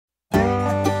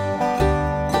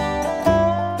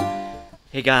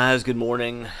Hey guys, good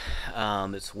morning.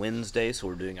 It's Wednesday, so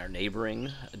we're doing our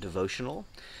neighboring devotional.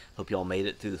 Hope y'all made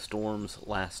it through the storms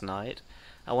last night.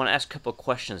 I want to ask a couple of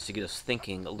questions to get us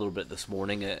thinking a little bit this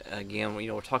morning. Again,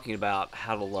 we're talking about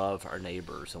how to love our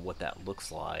neighbors and what that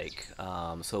looks like.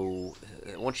 So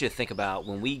I want you to think about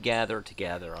when we gather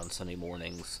together on Sunday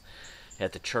mornings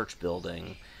at the church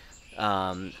building,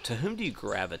 to whom do you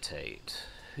gravitate?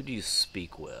 Who do you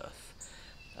speak with?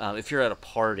 If you're at a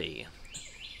party,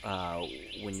 uh,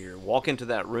 when you walk into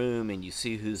that room and you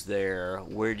see who's there,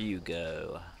 where do you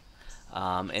go?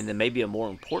 And then maybe a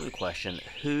more important question,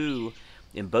 who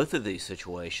in both of these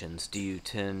situations do you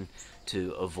tend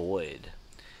to avoid?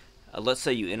 Let's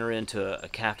say you enter into a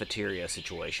cafeteria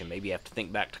situation. Maybe you have to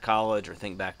think back to college or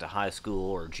think back to high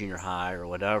school or junior high or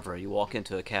whatever. You walk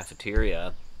into a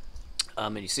cafeteria,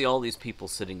 and you see all these people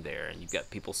sitting there, and you've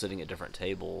got people sitting at different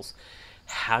tables.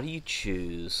 How do you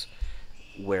choose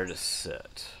where to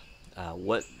sit?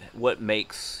 What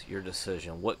makes your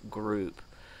decision? What group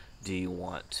do you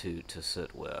want to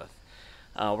sit with?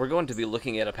 We're going to be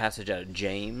looking at a passage out of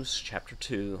James chapter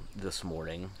 2 this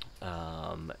morning,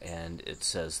 and it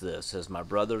says this: it says, "My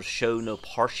brothers, show no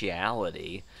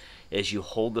partiality as you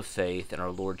hold the faith in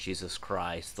our Lord Jesus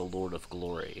Christ, the Lord of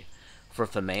glory. For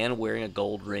if a man wearing a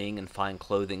gold ring and fine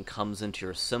clothing comes into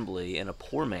your assembly, and a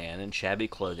poor man in shabby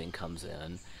clothing comes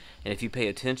in, and if you pay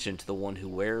attention to the one who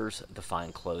wears the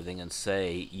fine clothing and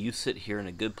say, 'You sit here in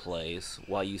a good place,'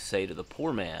 while you say to the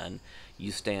poor man,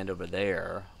 'You stand over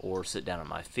there,' or 'Sit down at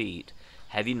my feet,'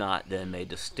 have you not then made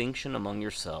distinction among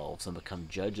yourselves and become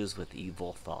judges with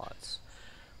evil thoughts?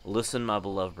 Listen, my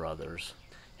beloved brothers.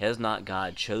 Has not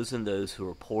God chosen those who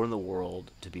are poor in the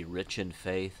world to be rich in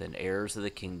faith and heirs of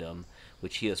the kingdom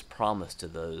which he has promised to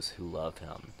those who love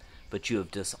him? But you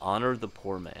have dishonored the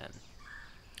poor man.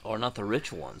 Are not the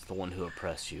rich ones the one who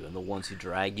oppress you, and the ones who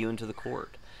drag you into the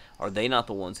court? Are they not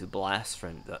the ones who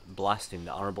blaspheme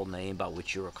the honorable name by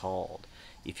which you are called?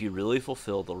 If you really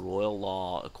fulfill the royal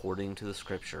law according to the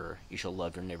Scripture, 'You shall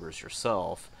love your neighbors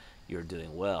yourself,' you are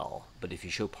doing well. But if you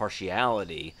show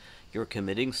partiality, you are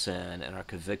committing sin and are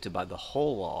convicted by the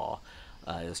whole law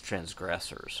as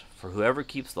transgressors. For whoever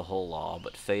keeps the whole law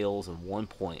but fails in one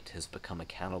point has become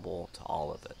accountable to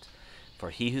all of it. For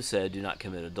he who said, 'Do not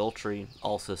commit adultery,'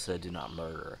 also said, 'Do not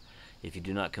murder.' If you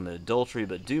do not commit adultery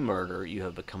but do murder, you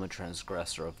have become a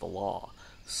transgressor of the law.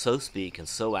 So speak and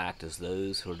so act as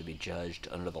those who are to be judged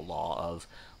under the law of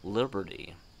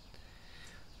liberty.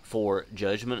 For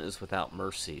judgment is without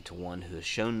mercy to one who has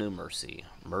shown no mercy.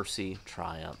 Mercy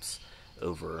triumphs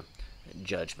over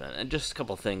judgment." And just a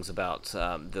couple of things about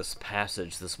this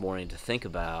passage this morning to think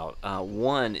about.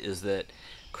 One is that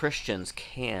Christians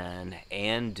can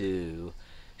and do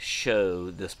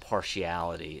show this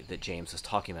partiality that James is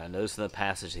talking about. Notice in the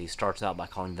passage he starts out by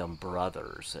calling them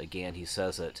brothers. Again, he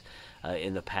says it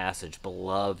in the passage,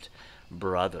 "Beloved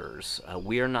brothers."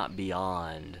 We are not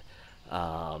beyond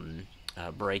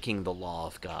breaking the law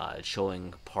of God,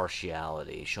 showing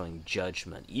partiality, showing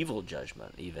judgment, evil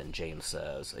judgment, even James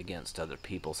says, against other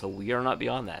people. So we are not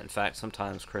beyond that. In fact,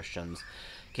 sometimes Christians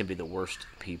can be the worst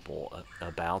people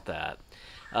about that.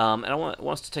 And I want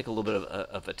us to take a little bit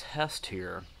of a test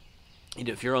here.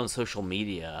 If you're on social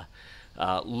media,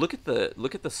 look at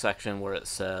the section where it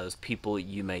says "people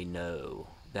you may know."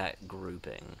 That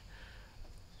grouping.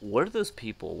 What are those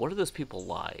people? What are those people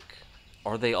like?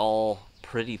 Are they all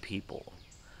pretty people?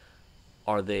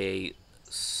 Are they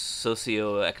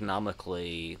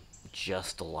socioeconomically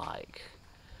just alike?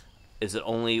 Is it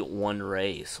only one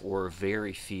race or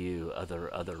very few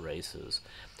other races?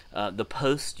 The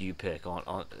posts you pick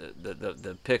on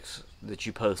the pics that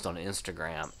you post on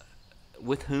Instagram,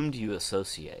 with whom do you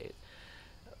associate?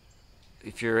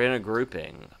 If you're in a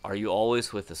grouping, are you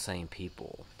always with the same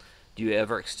people? Do you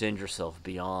ever extend yourself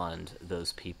beyond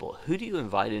those people? Who do you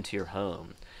invite into your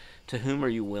home? To whom are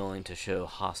you willing to show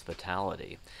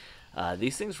hospitality?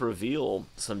 These things reveal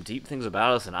some deep things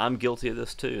about us, and I'm guilty of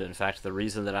this too. In fact, the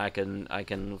reason that I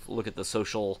can look at the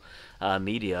social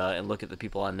media and look at the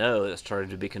people I know that started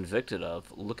to be convicted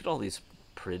of. Look at all these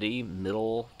pretty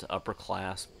middle to upper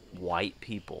class white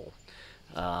people,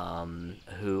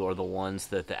 who are the ones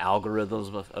that the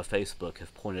algorithms of Facebook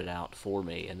have pointed out for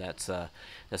me, and that's a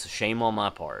shame on my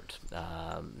part,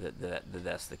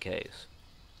 that's the case.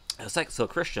 So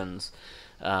Christians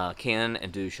can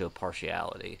and do show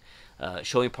partiality.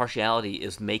 Showing partiality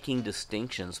is making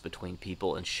distinctions between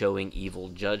people and showing evil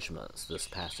judgments, this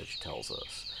passage tells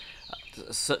us.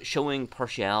 Showing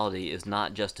partiality is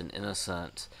not just an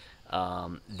innocent,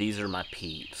 these are my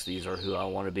peeps, these are who I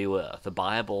want to be with. The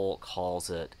Bible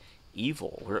calls it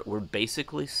evil. We're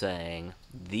basically saying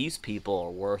these people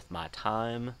are worth my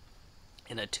time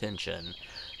and attention.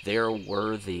 They're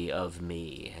worthy of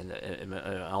me, and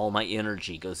all my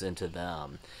energy goes into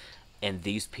them, and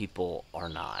these people are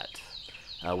not.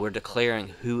 We're declaring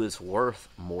who is worth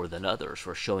more than others.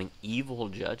 We're showing evil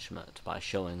judgment by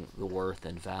showing the worth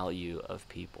and value of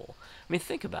people. I mean,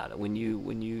 think about it. When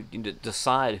you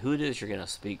decide who it is you're going to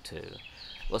speak to,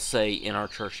 let's say in our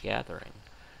church gathering,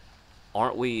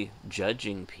 aren't we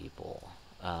judging people,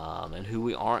 and who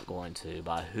we aren't going to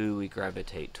by who we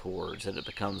gravitate towards, and it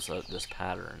becomes this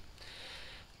pattern.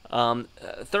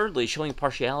 Thirdly, showing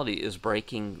partiality is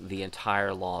breaking the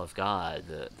entire law of God,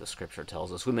 the scripture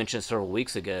tells us. We mentioned several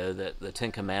weeks ago that the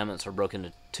Ten Commandments are broken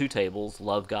into two tables: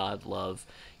 love God, love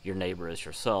your neighbor as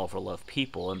yourself, or love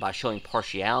people. And by showing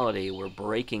partiality, we're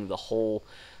breaking the whole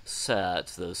set,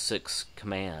 those 6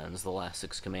 commands, the last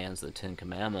 6 commands of the Ten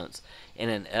Commandments. And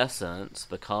in essence,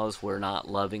 because we're not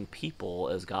loving people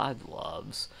as God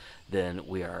loves, then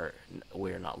we are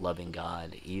not loving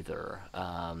God either.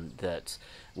 That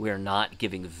we are not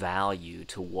giving value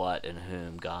to what and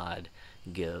whom God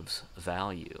gives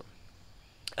value.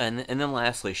 And then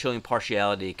lastly, showing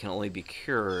partiality can only be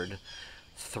cured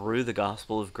through the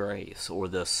gospel of grace, or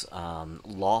this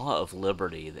law of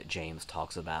liberty that James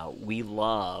talks about. We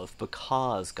love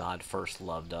because God first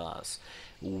loved us.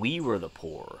 We were the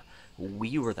poor.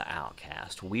 We were the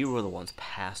outcast. We were the ones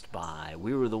passed by.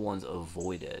 We were the ones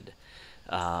avoided.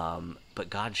 But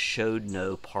God showed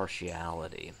no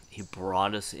partiality. He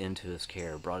brought us into his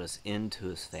care, brought us into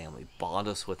his family, bought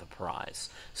us with a price,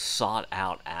 sought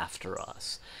out after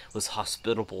us, was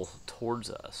hospitable towards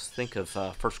us. Think of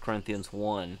 1 Corinthians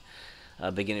 1,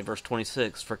 beginning at verse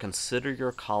 26, "For consider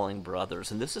your calling, brothers."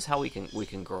 And this is how we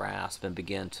can grasp and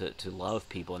begin to love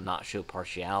people and not show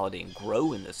partiality and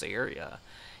grow in this area,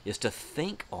 is to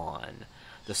think on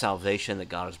the salvation that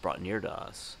God has brought near to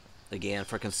us. Again,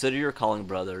 "For consider your calling,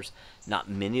 brothers, not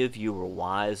many of you were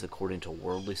wise according to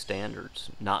worldly standards.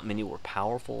 Not many were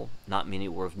powerful, not many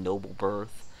were of noble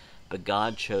birth. But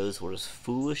God chose what is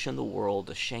foolish in the world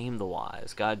to shame the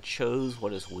wise. God chose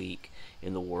what is weak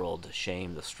in the world to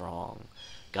shame the strong.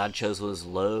 God chose what is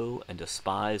low and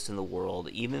despised in the world,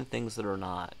 even things that are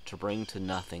not, to bring to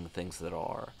nothing things that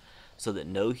are, so that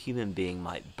no human being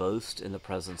might boast in the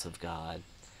presence of God.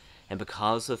 And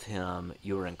because of him,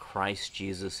 you are in Christ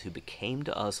Jesus, who became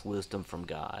to us wisdom from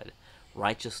God,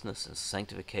 righteousness and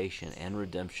sanctification and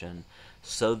redemption,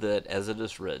 so that, as it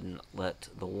is written, let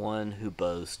the one who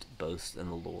boasts boast in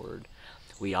the Lord."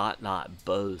 We ought not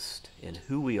boast in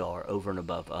who we are over and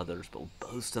above others, but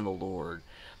boast in the Lord.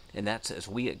 And that's as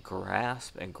we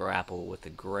grasp and grapple with the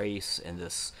grace and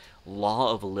this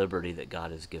law of liberty that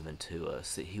God has given to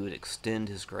us, that he would extend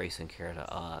his grace and care to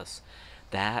us.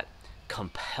 That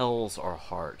compels our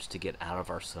hearts to get out of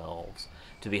ourselves,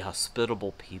 to be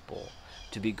hospitable people,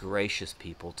 to be gracious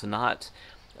people, to not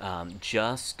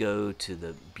just go to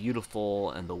the beautiful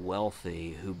and the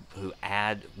wealthy who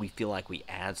add, we feel like we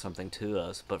add something to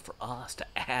us, but for us to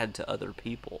add to other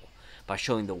people by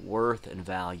showing the worth and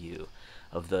value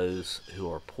of those who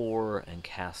are poor and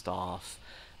cast off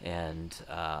and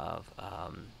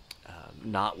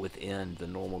not within the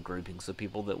normal groupings of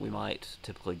people that we might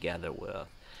typically gather with.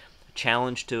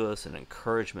 Challenge to us, an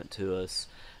encouragement to us.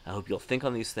 I hope you'll think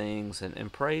on these things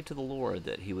and pray to the Lord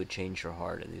that he would change your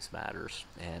heart in these matters,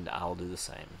 and I'll do the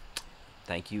same.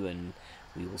 Thank you, and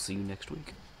we will see you next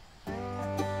week.